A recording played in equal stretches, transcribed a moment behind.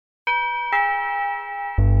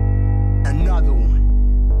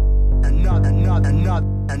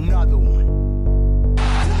Another one.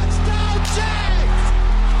 Touchdown, Jags!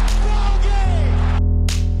 Ball game!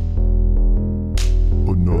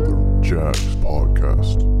 Another Jags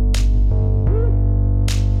podcast.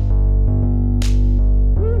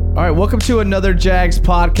 All right, welcome to another Jags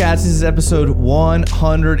podcast. This is episode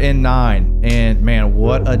 109. And man,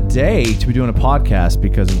 what a day to be doing a podcast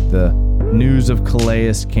because of the news of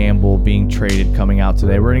Calais Campbell being traded coming out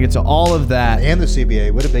today. We're going to get to all of that. And the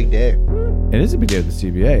CBA. What a big day. It is a big day with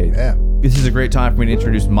the CBA. Yeah. This is a great time for me to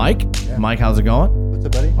introduce Mike. Yeah. Mike, how's it going? What's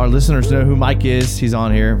up, buddy? Our listeners know who Mike is. He's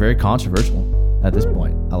on here. Very controversial at this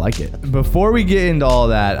point. I like it. Before we get into all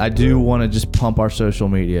that, I do want to just pump our social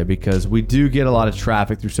media because we do get a lot of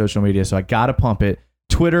traffic through social media, so I got to pump it.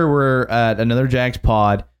 Twitter, we're at Another Jags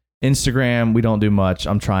Pod. Instagram, we don't do much.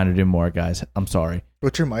 I'm trying to do more, guys. I'm sorry.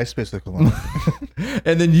 What's your MySpace look like?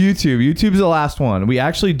 And then YouTube. YouTube's the last one. We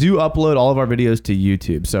actually do upload all of our videos to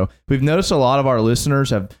YouTube. So we've noticed a lot of our listeners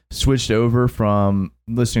have switched over from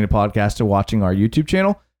listening to podcasts to watching our YouTube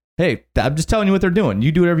channel. Hey, I'm just telling you what they're doing.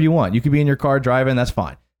 You do whatever you want. You could be in your car driving. That's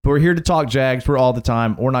fine. But we're here to talk Jags. We're all the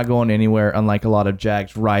time. We're not going anywhere, unlike a lot of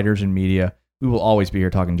Jags writers and media. We will always be here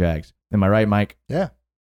talking Jags. Am I right, Mike? Yeah.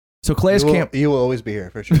 So Calais Campbell. You will always be here,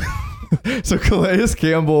 for sure. So Calais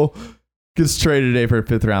Campbell gets traded today for a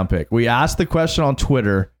 5th round pick. We asked the question on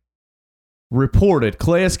Twitter. Reported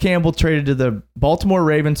Calais Campbell traded to the Baltimore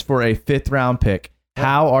Ravens for a 5th round pick.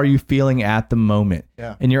 How are you feeling at the moment?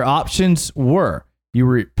 Yeah. And your options were, you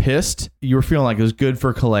were pissed. You were feeling like it was good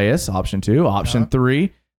for Calais. Option 2. Option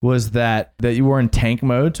 3 was that you were in tank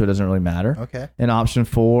mode, so it doesn't really matter. Okay. And option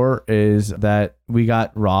 4 is that we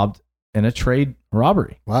got robbed in a trade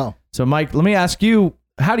robbery. Wow. So Mike, let me ask you,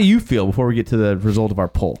 how do you feel before we get to the result of our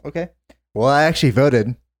poll? Okay. Well, I actually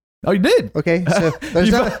voted. Oh, you did? Okay. So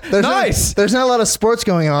there's Nice. there's not a lot of sports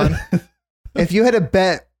going on. If you had to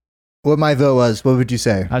bet what my vote was, what would you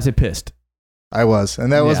say? I'd say pissed. I was.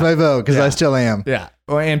 And that was Yeah. my vote because Yeah. I still am. Yeah.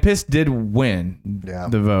 Well, and Piss did win Yeah.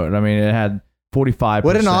 the vote. I mean, it had 45%.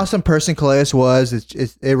 What an awesome person Calais was.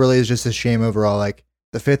 It really is just a shame overall. Like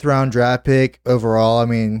the 5th round draft pick overall. I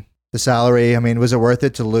mean, the salary. I mean, was it worth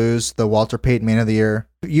it to lose the Walter Payton Man of the Year?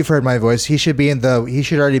 You've heard my voice. He should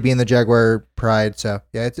already be in the Jaguar pride. So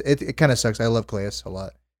yeah, it kind of sucks. I love Calais a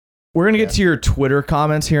lot. We're going to get to your Twitter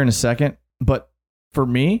comments here in a second. But for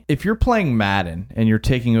me, if you're playing Madden and you're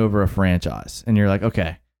taking over a franchise and you're like,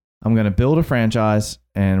 okay, I'm going to build a franchise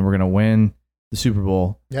and we're going to win the Super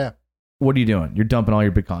Bowl. Yeah. What are you doing? You're dumping all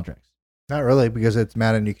your big contracts. Not really, because it's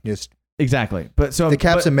Madden. You can just Exactly. But so the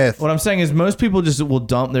cap's a myth. What I'm saying is most people just will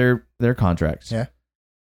dump their contracts. Yeah.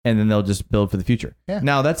 And then they'll just build for the future. Yeah.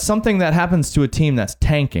 Now, that's something that happens to a team that's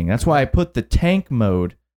tanking. That's why I put the tank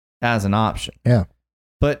mode as an option. Yeah.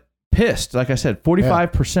 But pissed, like I said,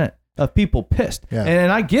 45% of people pissed. Yeah.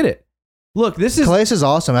 And I get it. Look, this is... Calais is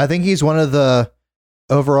awesome. I think he's one of the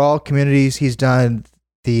overall communities. He's done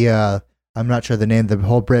the I'm not sure the name, the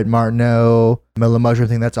whole Brett Martineau, Miller Mushroom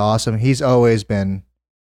thing. That's awesome. He's always been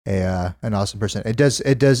an awesome person. It is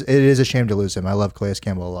a shame to lose him. I love Calais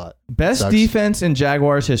Campbell a lot. Best defense in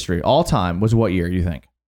Jaguars history, all time, was what year, you think?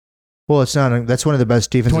 Well, that's one of the best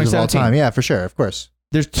defenses of all 2017. time. Yeah, for sure. Of course.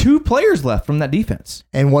 There's 2 players left from that defense.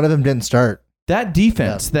 And one of them didn't start. That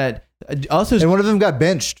defense that also... And one of them got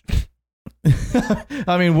benched.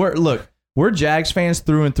 I mean, we're Jags fans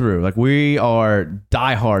through and through. Like, we are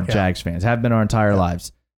diehard Jags fans, have been our entire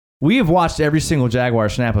lives. We have watched every single Jaguar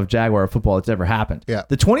snap of Jaguar football that's ever happened. Yeah.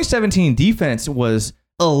 The 2017 defense was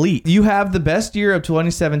elite. You have the best year of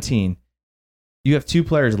 2017. You have 2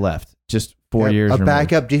 players left, just 4 years A removed.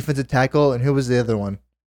 backup defensive tackle, and who was the other one?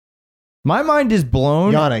 My mind is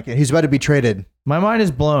blown. Yannick, and he's about to be traded. My mind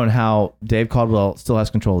is blown how Dave Caldwell still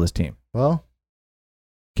has control of this team. Well,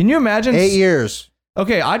 can you imagine? 8 years.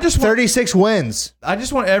 Okay, I just want 36 wins. I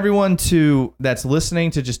just want everyone that's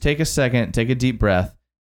listening to just take a second, take a deep breath,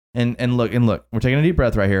 and look. We're taking a deep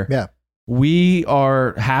breath right here. Yeah. We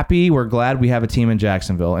are happy. We're glad we have a team in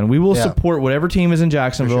Jacksonville, and we will support whatever team is in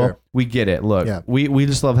Jacksonville. For sure. We get it. Look, we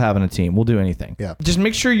just love having a team. We'll do anything. Yeah. Just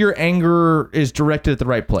make sure your anger is directed at the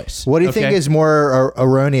right place. What do you think is more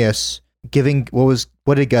erroneous? Giving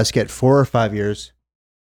what did Gus get, 4 or 5 years,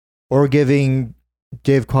 or giving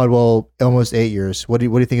Dave Caldwell almost 8 years? What do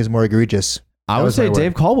you think is more egregious? I would say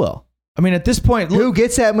Dave Caldwell. I mean, at this point, who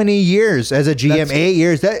gets that many years as a GM? 8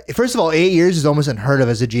 years. That first of all, 8 years is almost unheard of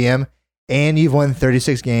as a GM, and you've won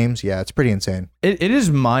 36 games. Yeah, it's pretty insane. It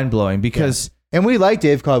is mind blowing because. And we like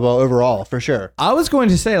Dave Caldwell overall, for sure. I was going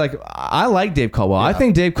to say, I like Dave Caldwell. Yeah. I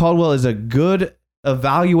think Dave Caldwell is a good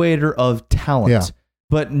evaluator of talent. Yeah.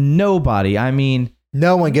 But nobody, I mean,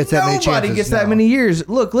 No one gets that many chances. Nobody gets that no. many years.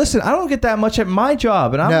 Look, listen, I don't get that much at my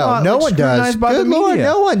job, and I'm not no like, one does. scrutinized by Good the Lord, media.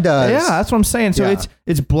 no one does. Yeah, that's what I'm saying. So Yeah.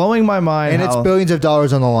 it's blowing my mind. And it's how billions of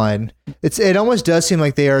dollars on the line. It almost does seem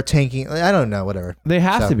like they are tanking. I don't know, whatever. they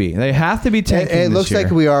have So- to be. They have to be tanking. It this looks year.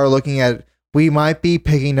 like we are looking at. We might be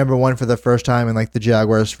picking number one for the first time in like the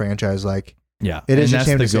Jaguars franchise. Like Yeah, It is and a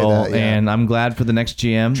shame that's to the say goal. that, yeah. And I'm glad for the next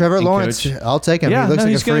GM, Trevor and Lawrence, coach. I'll take him. Yeah, he looks no,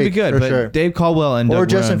 like he's a going to freak be good. for But sure. Dave Caldwell and Or Doug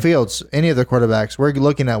Justin Marone. Fields, any of the quarterbacks. We're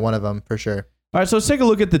looking at one of them for sure. All right, so let's take a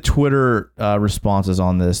look at the Twitter responses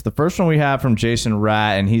on this. The first one we have from Jason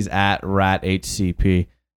Rat, and he's at RatHCP.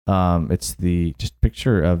 It's the just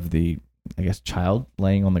picture of the, I guess, child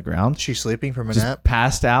laying on the ground, She's sleeping from a just nap.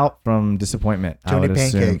 passed out from disappointment. Too I many would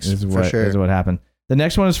assume pancakes, is for what, sure. is what happened. The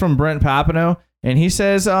next one is from Brent Papineau, and he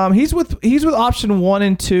says he's with option 1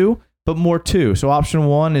 and 2, but more 2. So option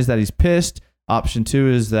 1 is that he's pissed. Option 2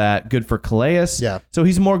 is that good for Calais. Yeah. So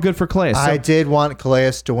he's more good for Calais. I So, did want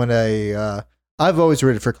Calais to win a. I've always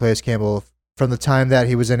rooted for Calais Campbell from the time that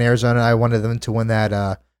he was in Arizona. I wanted them to win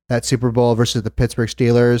that Super Bowl versus the Pittsburgh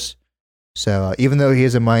Steelers. So even though he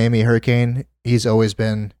is a Miami Hurricane, he's always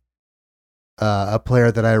been a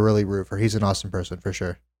player that I really root for. He's an awesome person for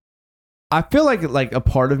sure. I feel like a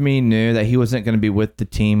part of me knew that he wasn't going to be with the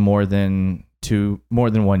team more than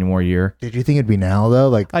 1 more year. Did you think it'd be now though?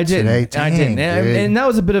 Like I didn't. Today? I didn't. Dang, dude. And that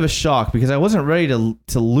was a bit of a shock because I wasn't ready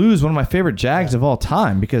to lose one of my favorite Jags of all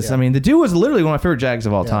time. Because Yeah. I mean, the dude was literally one of my favorite Jags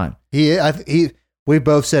of all Yeah. time. We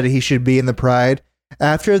both said he should be in the Pride.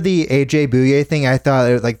 After the AJ Bouye thing, I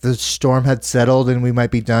thought like the storm had settled and we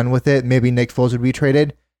might be done with it. Maybe Nick Foles would be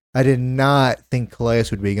traded. I did not think Calais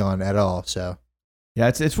would be gone at all. So Yeah,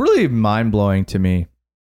 it's really mind blowing to me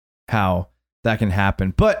how that can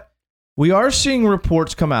happen. But we are seeing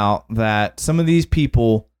reports come out that some of these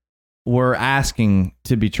people were asking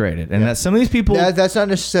to be traded, and Yeah. that some of these people, that's not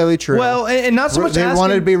necessarily true. well, and not so much they asking,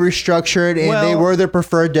 wanted to be restructured, and they Well- were their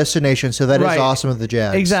preferred destination. So that is Right. awesome of the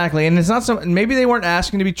Jags. Exactly, and it's not some. Maybe they weren't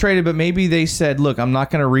asking to be traded, but maybe they said, "Look, I'm not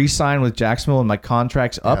going to re-sign with Jacksonville, and my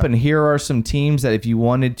contract's up. Yeah. And here are some teams that if you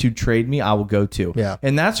wanted to trade me, I will go to." Yeah.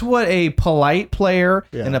 and that's what a polite player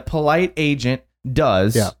Yeah. and a polite agent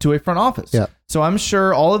does Yeah. to a front office. Yeah. So I'm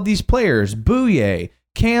sure all of these players, Bouye,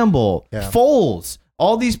 Campbell, Yeah. Foles,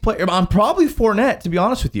 all these players. I'm probably Fournette, to be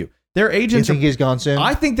honest with you. Their You agents think are he's gone soon?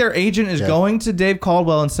 I think their agent is Yeah. going to Dave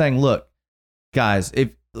Caldwell and saying, "Look, guys, if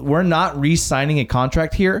we're not re-signing a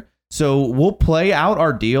contract here, so we'll play out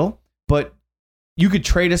our deal, but you could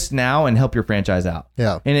trade us now and help your franchise out."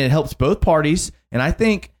 yeah. And it helps both parties. And I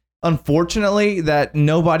think, unfortunately, that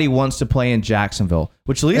nobody wants to play in Jacksonville,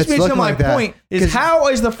 which leads It's me to looking my like that. point: is 'Cause how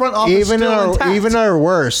is the front office still intact? Even our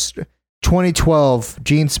worst 2012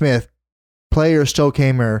 Gene Smith player still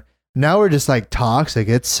came here. Now we're just like toxic.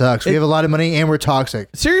 It sucks. We have a lot of money and we're toxic.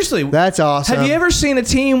 Seriously, That's awesome. have you ever seen a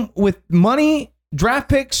team with money, draft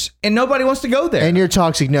picks, and nobody wants to go there? And you're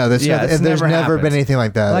toxic. No, that's Yeah, not, it's there's never never happened. been anything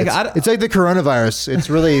like that. Like, It's like the coronavirus. It's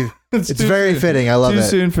really, it's too very soon. fitting. I love Too it.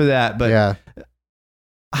 soon for that, but Yeah.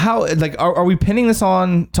 how, like, are we pinning this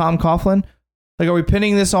on Tom Coughlin? Like, are we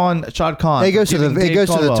pinning this on Shad Khan? It goes to Giving the Dave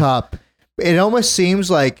Caldwell? top. It almost seems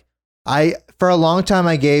like for a long time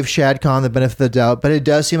I gave Shad Khan the benefit of the doubt, but it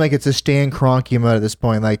does seem like it's a Stan Kroenke mode at this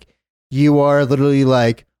point. Like you are literally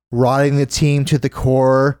like rotting the team to the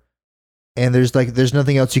core, and there's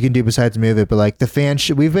nothing else you can do besides move it. But like the fans,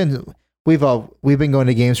 we've been going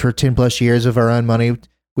to games for 10+ years of our own money.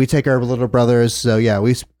 We take our little brothers, so yeah,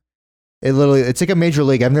 it's like a major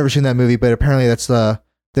league. I've never seen that movie, but apparently that's the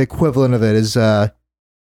equivalent of it is the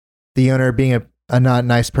owner being a not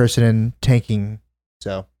nice person and tanking.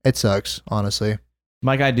 So it sucks, honestly.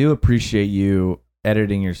 Mike, I do appreciate you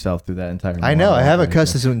editing yourself through that entire. I know. I haven't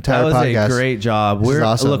cussed this entire That was podcast. a great job. This is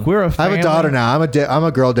awesome. Look, we're a I family. have a daughter now. I'm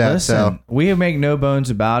a girl dad. Listen, So we make no bones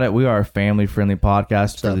about it. We are a family-friendly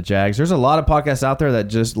podcast for So- the Jags. There's a lot of podcasts out there that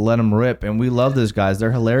just let them rip, and we love those guys.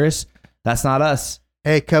 They're hilarious. That's not us.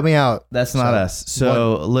 hey, cut me out. That's not us.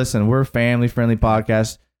 So listen, we're a family-friendly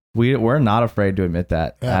podcast. We're not afraid to admit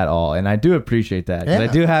that Yeah. at all, and I do appreciate that.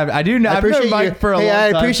 'Cause Yeah. I've known Mike for a long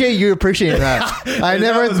I time. appreciate you appreciating that. I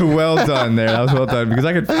never. That was well done there. That was well done because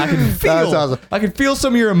I could feel. That was awesome. I could feel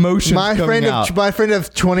some of your emotions My coming friend out.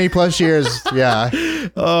 of 20+ years. Yeah,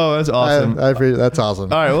 Oh, that's awesome. I appreciate, that's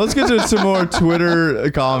awesome. All right, well, let's get to some more Twitter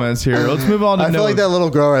comments here. Let's move on to I feel Noah. like that little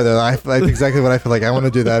girl right there. That's exactly what I feel like. I want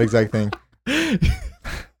to do that exact thing.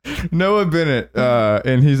 Noah Bennett,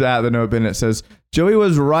 and he's at the Noah Bennett says, Joey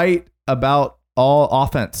was right about all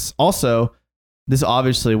offense. Also, this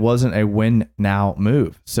obviously wasn't a win now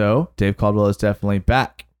move. So Dave Caldwell is definitely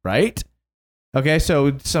back, right? Okay,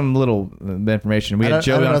 so some little information. We I had don't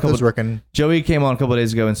Joey know on a if this is couple. working. Joey came on a couple of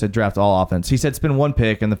days ago and said draft all offense. He said spend 1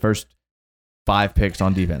 pick in the first 5 picks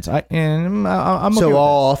on defense. I'm okay So with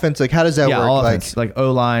all offense, like how does that that. Yeah, work? all offense, like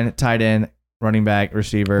O-line, tight end, running back,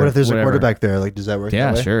 receiver. What if there's whatever. a quarterback there? Like, does that work?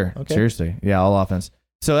 Yeah, that way? sure. Okay. Seriously, yeah, all offense.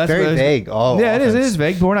 So that's Very vague. All yeah, it offense. is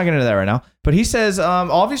vague, but we're not getting into that right now. But he says,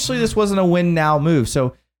 obviously this wasn't a win now move.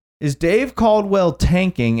 So is Dave Caldwell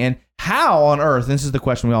tanking, and how on earth? And this is the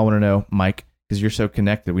question we all want to know, Mike, because you're so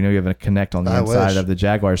connected. We know you have a connect on the I inside wish. of the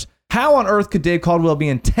Jaguars. How on earth could Dave Caldwell be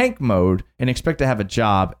in tank mode and expect to have a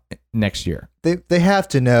job next year? They have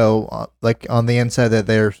to know, like on the inside, that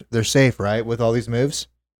they're safe, right? With all these moves.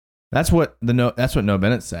 That's what Noah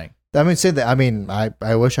Bennett's saying. I mean, say that. I mean,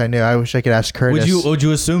 I wish I knew. I wish I could ask Curtis. Would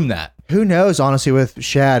you assume that? Who knows? Honestly, with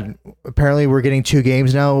Shad, apparently we're getting 2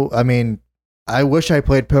 games now. I mean, I wish I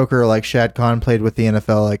played poker like Shad Khan played with the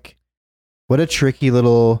NFL. Like, what a tricky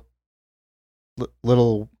little Person.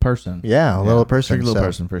 little person. Tricky little So,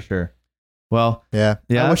 person for sure. Well, Yeah,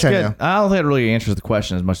 yeah, I wish that's I good. knew. I don't think it really answers the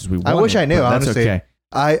question as much as we wanted. I wish I knew, but that's honestly. okay.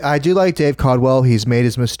 I do like Dave Caldwell. He's made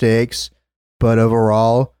his mistakes, but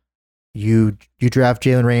overall, you draft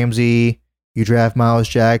Jalen Ramsey, you draft Miles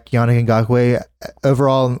Jack, Yannick Ngakoue.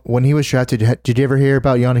 Overall, when he was drafted, did you ever hear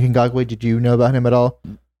about Yannick Ngakoue? Did you know about him at all?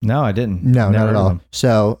 No, I didn't. No, Never not heard at of all. him.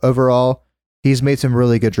 So overall, he's made some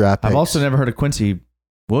really good draft picks. I've also never heard of Quincy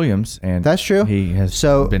Williams, and That's true. he has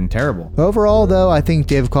So- been terrible. Overall, though, I think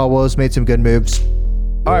Dave Caldwell has made some good moves.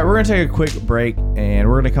 All right, we're going to take a quick break, and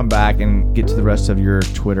we're going to come back and get to the rest of your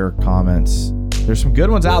Twitter comments. There's some good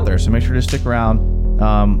ones out there, so make sure to stick around.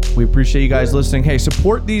 We appreciate you guys listening. Hey,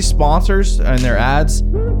 support these sponsors and their ads.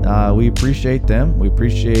 We appreciate them. We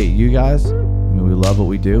appreciate you guys. I mean, we love what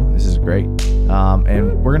we do. This is great.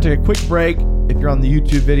 And we're going to take a quick break. If you're on the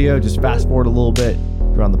YouTube video, just fast forward a little bit.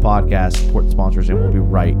 If you're on the podcast, support the sponsors, and we'll be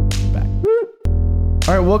right back.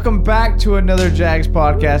 All right, welcome back to another Jags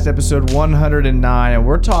podcast, episode 109. And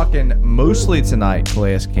we're talking mostly tonight,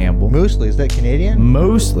 Calais Campbell. Moosely, is that Canadian?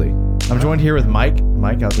 Mostly. I'm joined here with Mike.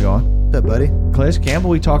 Mike, how's it going? What's up, buddy? Calais Campbell,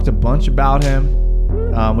 we talked a bunch about him.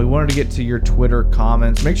 We wanted to get to your Twitter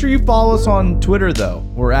comments. Make sure you follow us on Twitter, though.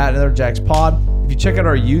 We're at Another Jags Pod. If you check out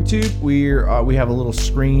our YouTube, we have a little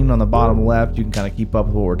screen on the bottom left. You can kind of keep up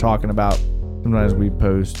with what we're talking about. Sometimes we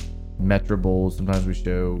post Metro Bowls. Sometimes we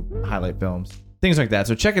show highlight films. Things like that.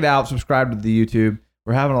 So check it out. Subscribe to the YouTube.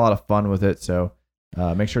 We're having a lot of fun with it. So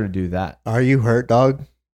make sure to do that. Are you hurt, dog?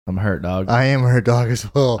 I'm hurt, dog. I am hurt, dog,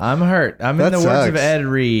 as well. I'm hurt. I'm in That the words of sucks. Ed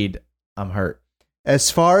Reed. I'm hurt. As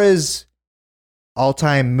far as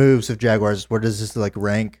all-time moves of Jaguars, where does this like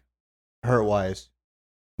rank hurt-wise?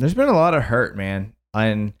 There's been a lot of hurt, man.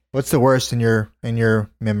 And What's the worst in your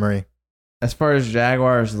memory? as far as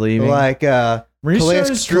Jaguars leaving, Like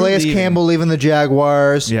Maurice Calais leaving. Campbell leaving the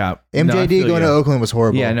Jaguars. Yeah. MJD No, I feel going you. to Oakland was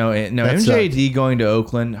horrible. Yeah, no, That MJD going to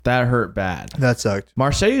Oakland, that hurt bad. That sucked.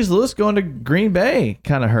 Marceus Lewis going to Green Bay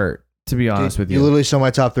kind of hurt, to be honest with you. You literally saw my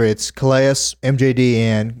top 3. It's Calais, MJD,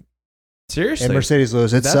 and Seriously. Mercedes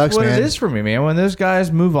Lewis. It That's sucks, what man. it is for me, man. When those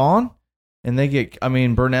guys move on and they get, I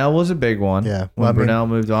mean, Burnell was a big one. Yeah. When Well, I mean- Burnell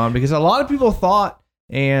moved on, because a lot of people thought,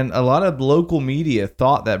 and a lot of local media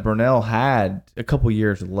thought that Burnell had a couple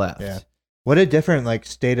years left. Yeah. What a different like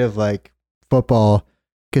state of like football,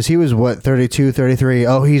 because he was what 32, 33.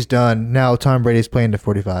 Oh, he's done now. Tom Brady's playing to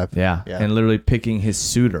 45. Yeah. Yeah. And literally picking his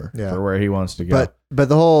suitor Yeah. for where he wants to go. But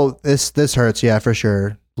the whole this hurts. Yeah, for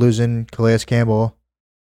sure. Losing Calais Campbell.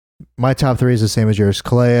 My top 3 is the same as yours: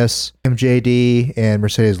 Calais, MJD, and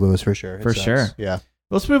Mercedes Lewis for sure. It For sucks. sure. Yeah.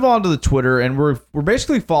 Let's move on to the Twitter, and we're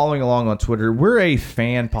basically following along on Twitter. We're a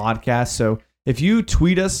fan podcast, so if you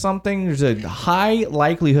tweet us something, there's a high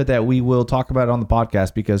likelihood that we will talk about it on the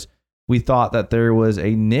podcast, because we thought that there was a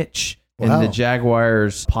niche in Wow. the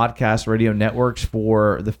Jaguars podcast radio networks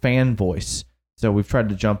for the fan voice. So we've tried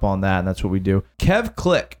to jump on that, and that's what we do. Kev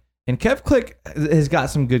Click. And Kev Click has got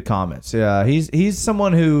some good comments. He's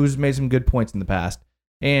someone who's made some good points in the past.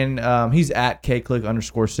 And he's at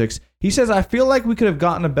KClick_6. He says, I feel like we could have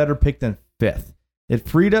gotten a better pick than 5th. It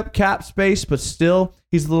freed up cap space, but still,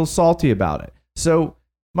 he's a little salty about it. So,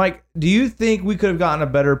 Mike, do you think we could have gotten a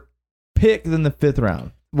better pick than the 5th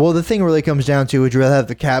round? Well, the thing really comes down to: would you rather have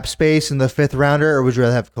the cap space in the 5th rounder, or would you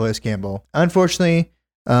rather have Calais Campbell? Unfortunately,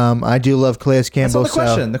 I do love Calais That's Campbell. not the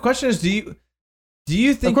question. The question is, do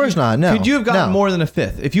you think? Of course not. No. Could you have gotten No. more than a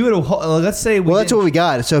 5th? If you would have, let's say Well, that's what we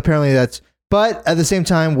got. So apparently that's. But at the same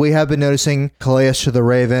time, we have been noticing Calais to the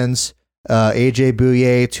Ravens, AJ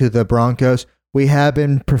Bouye to the Broncos. We have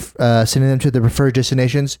been sending them to the preferred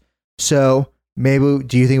destinations. So maybe,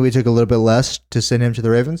 do you think we took a little bit less to send him to the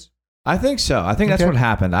Ravens? I think so. I think that's Okay. what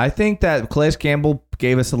happened. I think that Calais Campbell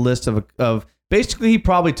gave us a list of basically he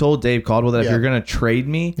probably told Dave Caldwell that if Yeah. you're going to trade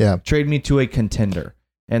me, Yeah. trade me to a contender.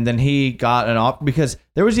 And then he got an op because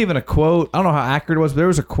there was even a quote. I don't know how accurate it was, but there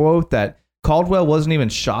was a quote that Caldwell wasn't even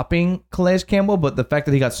shopping Calais Campbell, but the fact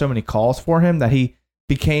that he got so many calls for him that he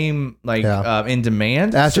became like in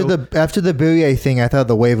demand. After the Bouye thing, I thought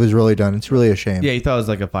the wave was really done. It's really a shame. Yeah, he thought it was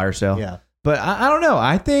like a fire sale. Yeah. But I don't know.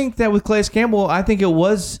 I think that with Calais Campbell, I think it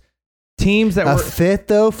was teams that A were fit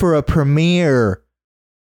though for a premier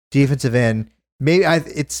defensive end. Maybe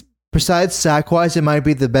it's besides sack wise, it might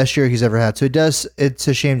be the best year he's ever had. So it's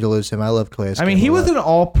a shame to lose him. I love Calais. I mean, he Campbell was a lot. an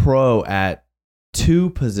all-pro at 2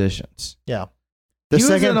 positions. Yeah. He was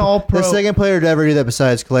an all-pro. The second player to ever do that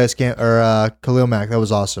besides Khalil Mack. That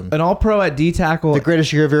was awesome. An all-pro at D tackle. The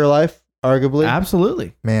greatest year of your life, arguably.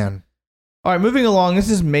 Absolutely. Man. All right, moving along. This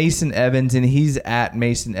is Mason Evans, and he's at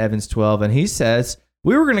Mason Evans 12, and he says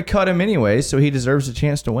we were going to cut him anyway, so he deserves a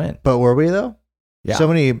chance to win. But were we though? Yeah. So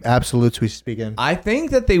many absolutes we speak in. I think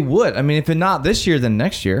that they would. I mean, if not this year, then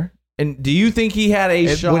next year. And do you think he had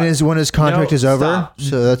a shot when his contract No, is over? stop.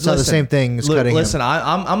 So that's not the Listen, same thing as cutting Listen, him.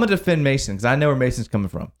 I'm going to defend Mason because I know where Mason's coming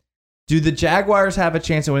from. Do the Jaguars have a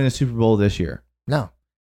chance of winning the Super Bowl this year? No,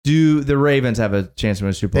 Do the Ravens have a chance to win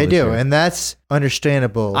the Super Bowl they this do, year? and that's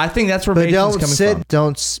understandable. I think that's where but Mason's coming from.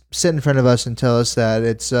 don't sit in front of us and tell us that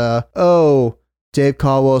it's Dave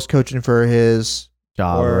Caldwell's coaching for his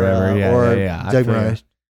Job or whatever. Yeah. I Doug feel you. Martin.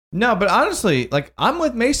 No, but honestly, like I'm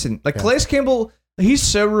with Mason. Like Calais Campbell, he's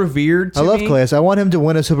so revered to I love me. Calais. I want him to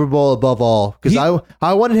win a Super Bowl above all because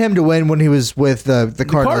I wanted him to win when he was with the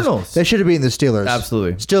Cardinals. They should have beaten the Steelers.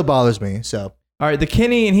 Absolutely. Still bothers me. So All right, the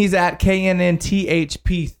Kenny, and he's at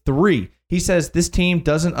KNNTHP3. He says this team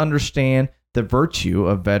doesn't understand the virtue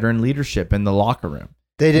of veteran leadership in the locker room.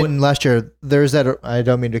 they didn't last year. There's that. I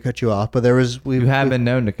don't mean to cut you off, but there was You have been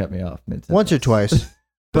known to cut me off mid-sentence. once or twice.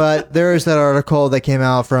 But there is that article that came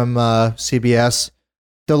out from CBS.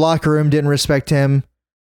 The locker room didn't respect him.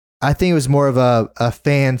 I think it was more of a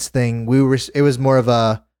fans thing. It was more of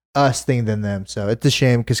a us thing than them. So it's a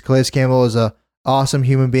shame because Calais Campbell is a awesome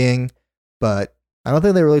human being, but I don't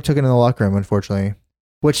think they really took it in the locker room, unfortunately.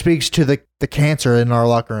 Which speaks to the cancer in our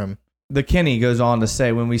locker room. The Kenny goes on to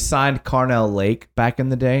say, when we signed Carnell Lake back in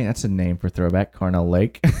the day, that's a name for throwback, Carnell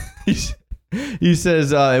Lake. He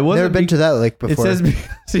says it wasn't Never been to that lake before. It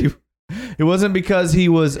says it wasn't because he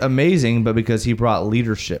was amazing, but because he brought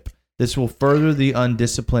leadership. This will further the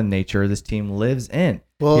undisciplined nature this team lives in.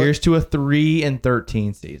 Well- Here's to a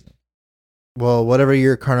 3-13 season. Well, whatever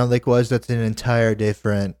year Carnell Lake was, that's an entire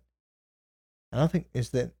different. I don't think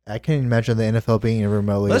I can't imagine the NFL being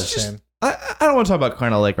remotely the same. I don't want to talk about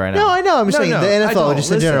Carnell Lake right now. No, I know. I'm saying no, the I NFL don't.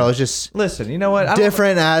 just in Listen. general is just Listen, you know what?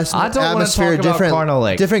 different I don't want to atmosphere, talk about different Carnell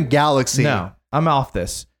Lake. different galaxy. No, I'm off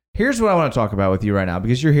this. Here's what I want to talk about with you right now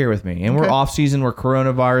because you're here with me and we're Okay. off season. We're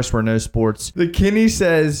coronavirus. We're no sports. The Kenny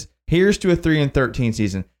says, here's to a 3-13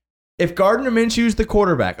 season. If Gardner Minshew's the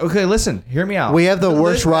quarterback, okay, listen, hear me out. We have the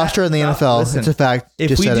worst Listen, roster in the NFL. listen, It's a fact. If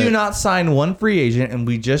Just we said do it. not sign one free agent and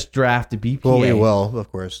we just draft a BPA, well, we will,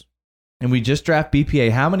 of course. and we just draft BPA,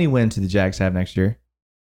 how many wins do the Jags have next year?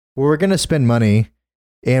 We're gonna spend money,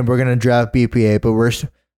 and we're gonna draft BPA. But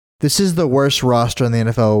this is the worst roster in the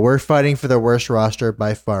NFL. We're fighting for the worst roster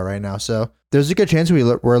by far right now. So there's a good chance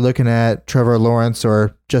we're looking at Trevor Lawrence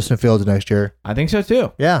or Justin Fields next year. I think so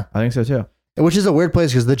too. Yeah, I think so too. which is a weird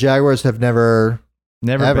place because the Jaguars have never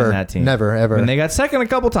Been that team. Never, ever. And they got second a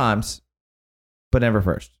couple times, but never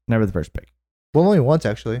first. Never the first pick. Well, only once,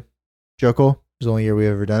 actually. Jokel was the only year we've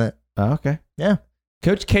ever done it. Oh, okay. Yeah.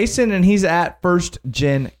 Coach Kaysen, and he's at First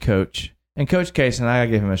Gen Coach. And Coach Kaysen, I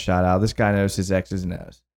gotta give him a shout out. This guy knows his X's and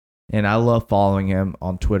O's. And I love following him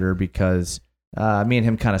on Twitter because me and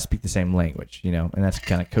him kind of speak the same language, you know, and that's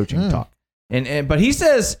kind of coaching talk. But he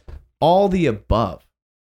says all the above.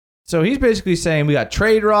 So he's basically saying we got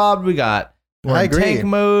trade robbed, we're I in agree. tank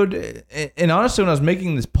mode. And honestly, when I was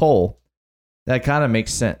making this poll, that kind of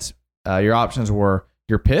makes sense. Your options were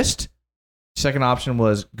you're pissed. Second option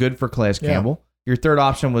was good for Calais Campbell. Your third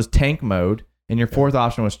option was tank mode. And your fourth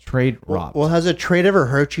option was trade robbed. Well, has a trade ever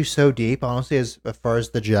hurt you so deep, honestly, as far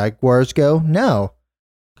as the Jaguars go? No.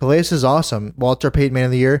 Calais is awesome. Walter Payton Man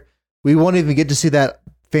of the Year. We won't even get to see that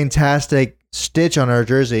fantastic stitch on our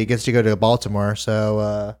jersey. He gets to go to Baltimore.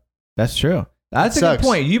 So That's true. That's a sucks. good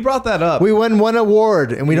point. You brought that up. we won one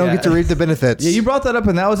award, and we don't get to reap the benefits. Yeah, you brought that up,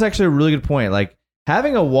 and that was actually a really good point. Like,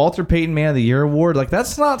 having a Walter Payton Man of the Year award, like,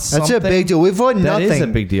 that's not something. That's a big deal. We've won That nothing. is a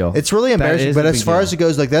big deal. It's really That embarrassing, is but a as big far deal. as it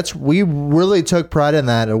goes, like we really took pride in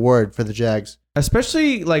that award for the Jags.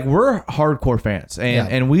 Especially, like, we're hardcore fans,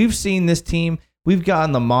 and we've seen this team. we've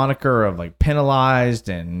gotten the moniker of like penalized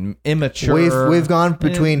and immature. We've gone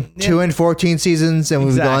between 2 and 14 seasons, and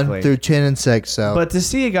we've Exactly. gone through 10 and 6. So, But to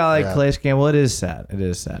see a guy like Yeah. Calais Campbell, it is sad. It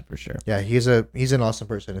is sad for sure. yeah, he's an awesome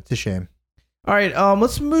person. It's a shame. All right,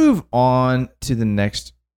 let's move on to the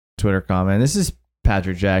next Twitter comment. This is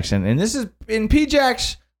Patrick Jackson, and this is in P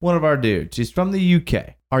Jack's one of our dudes. He's from the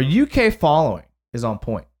UK. Our UK following is on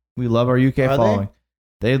point. We love our UK Are they? following.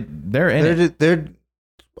 They're in it. They're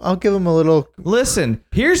I'll give them a little. Listen,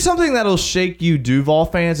 here's something that'll shake you Duval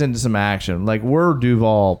fans into some action. Like, we're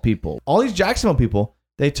Duval people. All these Jacksonville people,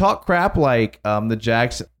 they talk crap like the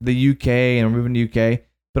Jacks, the UK, and we're moving to UK.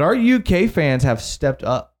 But our UK fans have stepped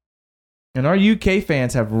up. And our UK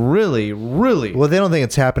fans have really, really... Well, they don't think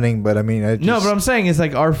it's happening, but I mean, No, but I'm saying is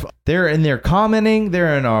like they're in there commenting,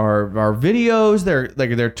 they're in our videos,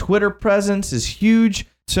 their Twitter presence is huge.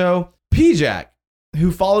 So P-Jack, who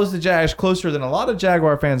follows the Jags closer than a lot of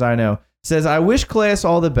Jaguar fans I know, says, I wish Calais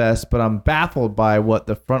all the best, but I'm baffled by what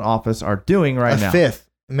the front office are doing right now. fifth.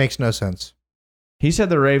 It makes no sense. He said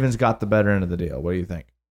the Ravens got the better end of the deal. What do you think?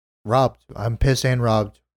 Robbed. I'm pissed and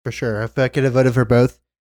robbed for sure. If I could have voted for both,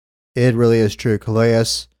 it really is true. Calais,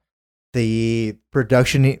 the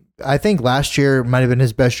production, I think last year might have been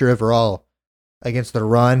his best year overall against the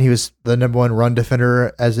run. He was the number one run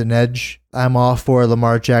defender as an edge. I'm all for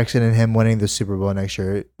Lamar Jackson and him winning the Super Bowl next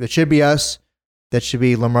year. It should be us. That should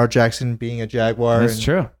be Lamar Jackson being a Jaguar. That's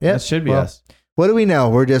true. Yeah, That should be well, us. What do we know?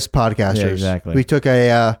 We're just podcasters. Yeah, exactly. We took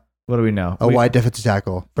a What do we know? white defensive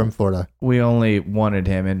tackle from Florida. We only wanted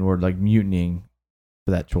him and we're like mutinying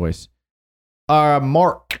for that choice.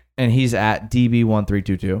 Mark, and he's at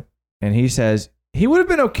DB1322, and he says he would have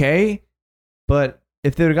been okay, but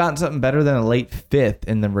if they would have gotten something better than a late fifth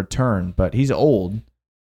in the return, but he's old.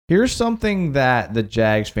 Here's something that the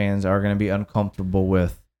Jags fans are going to be uncomfortable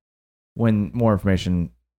with when more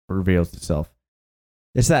information reveals itself.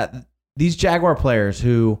 It's that these Jaguar players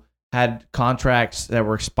who had contracts that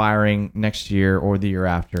were expiring next year or the year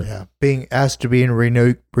after, Yeah, being asked to be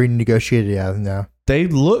renegotiated. Yeah, no. they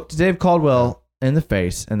looked Dave Caldwell in the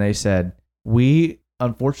face and they said, we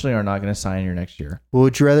unfortunately are not going to sign you next year.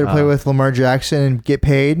 Would you rather play with Lamar Jackson and get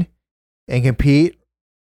paid and compete,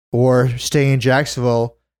 or stay in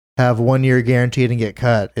Jacksonville, have 1 year guaranteed and get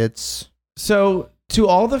cut? It's So to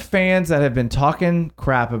all the fans that have been talking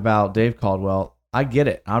crap about Dave Caldwell, I get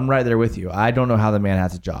it. I'm right there with you. I don't know how the man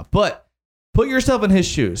has a job, but put yourself in his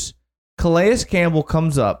shoes. Calais Campbell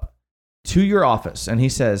comes up to your office and he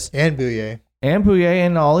says, and Bouye. and Bouye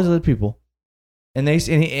and all these other people, and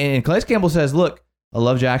Calais Campbell says, look, I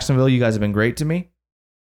love Jacksonville. You guys have been great to me.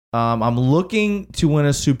 I'm looking to win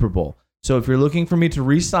a Super Bowl. So if you're looking for me to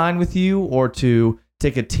re-sign with you or to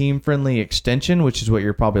take a team-friendly extension, which is what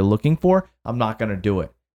you're probably looking for, I'm not going to do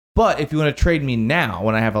it. But if you want to trade me now,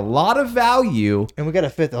 when I have a lot of value, And we got to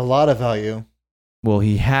fit a lot of value. well,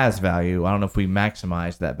 he has value. I don't know if we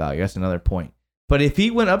maximize that value. That's another point. But if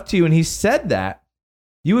he went up to you and he said that,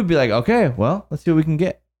 you would be like, okay, well, let's see what we can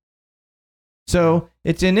get. So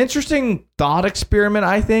it's an interesting thought experiment,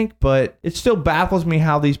 I think, but it still baffles me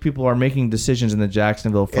how these people are making decisions in the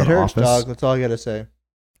Jacksonville It front hurts, office. dog. That's all I got to say.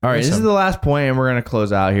 All right, this is Listen. the last point, and we're going to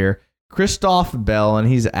close out here. Christoph Bell, and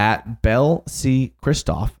he's at Bell C.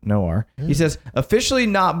 Christoph, no R. He says, officially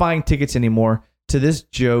not buying tickets anymore to this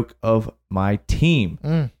joke of my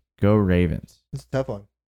team. Go Ravens. It's a tough one.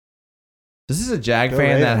 This is a Jag Go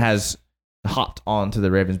fan that Ravens. has hopped onto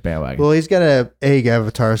the Ravens bandwagon. Well, he's got a egg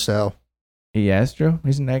avatar, so Yeah, it's true.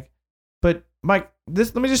 He's an egg. But Mike,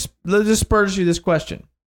 let's just spurge you this question.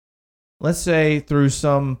 Let's say through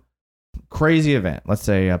some crazy event, let's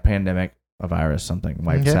say a pandemic, a virus, something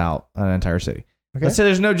wipes Okay. out an entire city. Okay. Let's say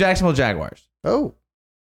there's no Jacksonville Jaguars. Oh,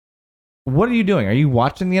 What are you doing? Are you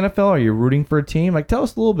watching the NFL? Are you rooting for a team? Like, tell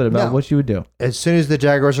us a little bit about No. what you would do. as soon as the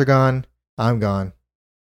Jaguars are gone, I'm gone.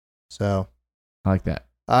 So I like that.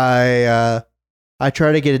 I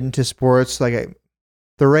try to get into sports. Like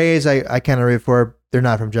the Rays, I kind of root for. They're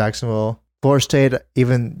not from Jacksonville. Florida State,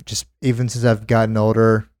 even since I've gotten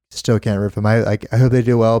older, still can't root for them. I hope they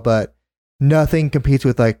do well, but nothing competes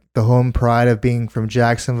with like the home pride of being from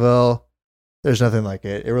Jacksonville. There's nothing like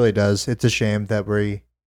it. It really does. It's a shame that we're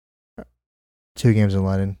 2 games in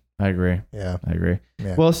London. I agree. Yeah. I agree.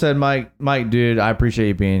 Yeah. Well said, Mike. Mike, dude, I appreciate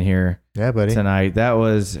you being here Yeah, buddy. tonight. That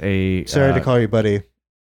was a Sorry to call you buddy.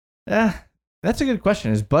 That's a good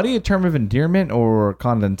question. Is buddy a term of endearment or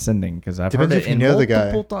condescending? Because I've Depends heard it if you in know the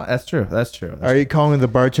guy. multiple times. That's true. That's true. Are you calling the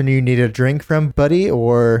bartender you need a drink from, buddy,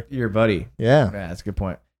 or your buddy? yeah? Yeah, that's a good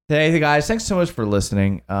point. Hey, guys, thanks so much for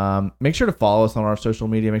listening. Make sure to follow us on our social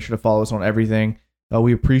media. Make sure to follow us on everything.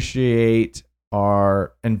 We appreciate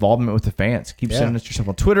our involvement with the fans. Keep Yeah. sending us your stuff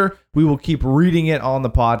on Twitter. We will keep reading it on the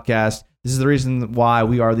podcast. This is the reason why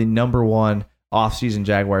we are the #1 off-season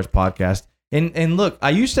Jaguars podcast. And look, I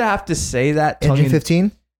used to have to say that. Engine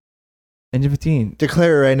 15? Engine 15.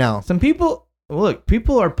 Declare it right now. Some people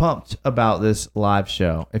are pumped about this live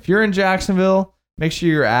show. If you're in Jacksonville, make sure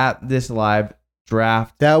you're at this live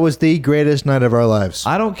draft. That was the greatest night of our lives.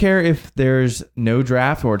 I don't care if there's no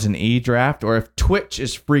draft or it's an e-draft or if Twitch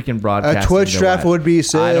is freaking broadcasting. A Twitch the draft live. would be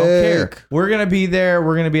sick. I don't care. We're going to be there.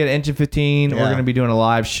 We're going to be at Engine 15. Yeah. We're going to be doing a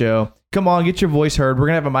live show. Come on, get your voice heard. We're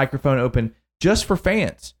going to have a microphone open just for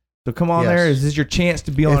fans. So come on Yes. there. This is your chance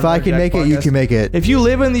to be on. If I can make it, you can make it. If you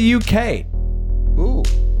live in the UK, Ooh.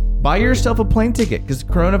 buy yourself a plane ticket because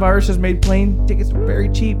coronavirus has made plane tickets very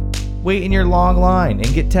cheap. Wait in your long line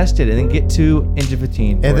and get tested and then get to Engine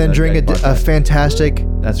 15. And then drink a podcast. fantastic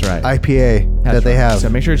That's right. IPA That's that they right. have. So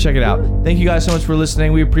make sure to check it out. Thank you guys so much for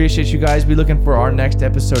listening. We appreciate you guys. Be looking for our next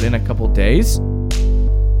episode in a couple days.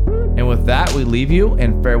 And with that, we leave you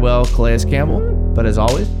and farewell, Calais Campbell. But as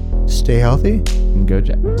always, Stay healthy. go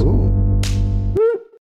Jacks. Ooh.